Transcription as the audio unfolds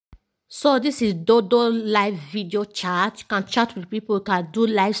So this is Dodo live video chat. You can chat with people, you can do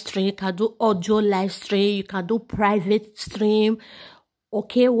live stream, you can do audio live stream, you can do private stream.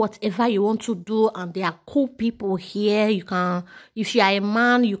 Okay, whatever you want to do, and there are cool people here. You can, if you are a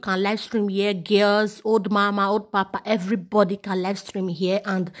man, you can live stream here. Girls, old mama, old papa, everybody can live stream here,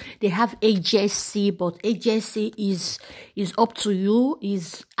 and they have agency, but agency is up to you.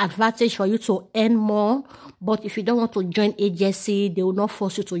 Is advantage for you to earn more. But if you don't want to join agency, they will not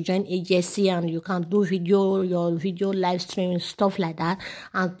force you to join agency, and you can do your video live stream stuff like that.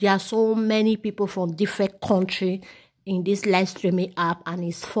 And there are so many people from different countries in this live streaming app, and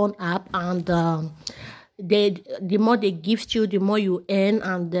it's fun app, and the more they gift you, the more you earn,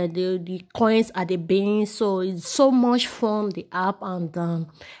 and the coins are the beans. So it's so much fun, the app, and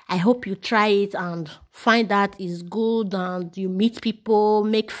I hope you try it and find that it's good, and you meet people,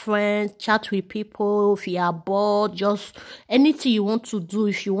 make friends, chat with people. If you are bored, just anything you want to do.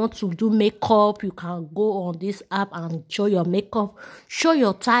 If you want to do makeup, you can go on this app and show your makeup, show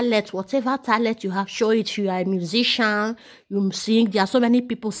your talent, whatever talent you have, show it. If you are a musician, you sing, there are so many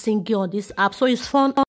people singing on this app, so it's fun.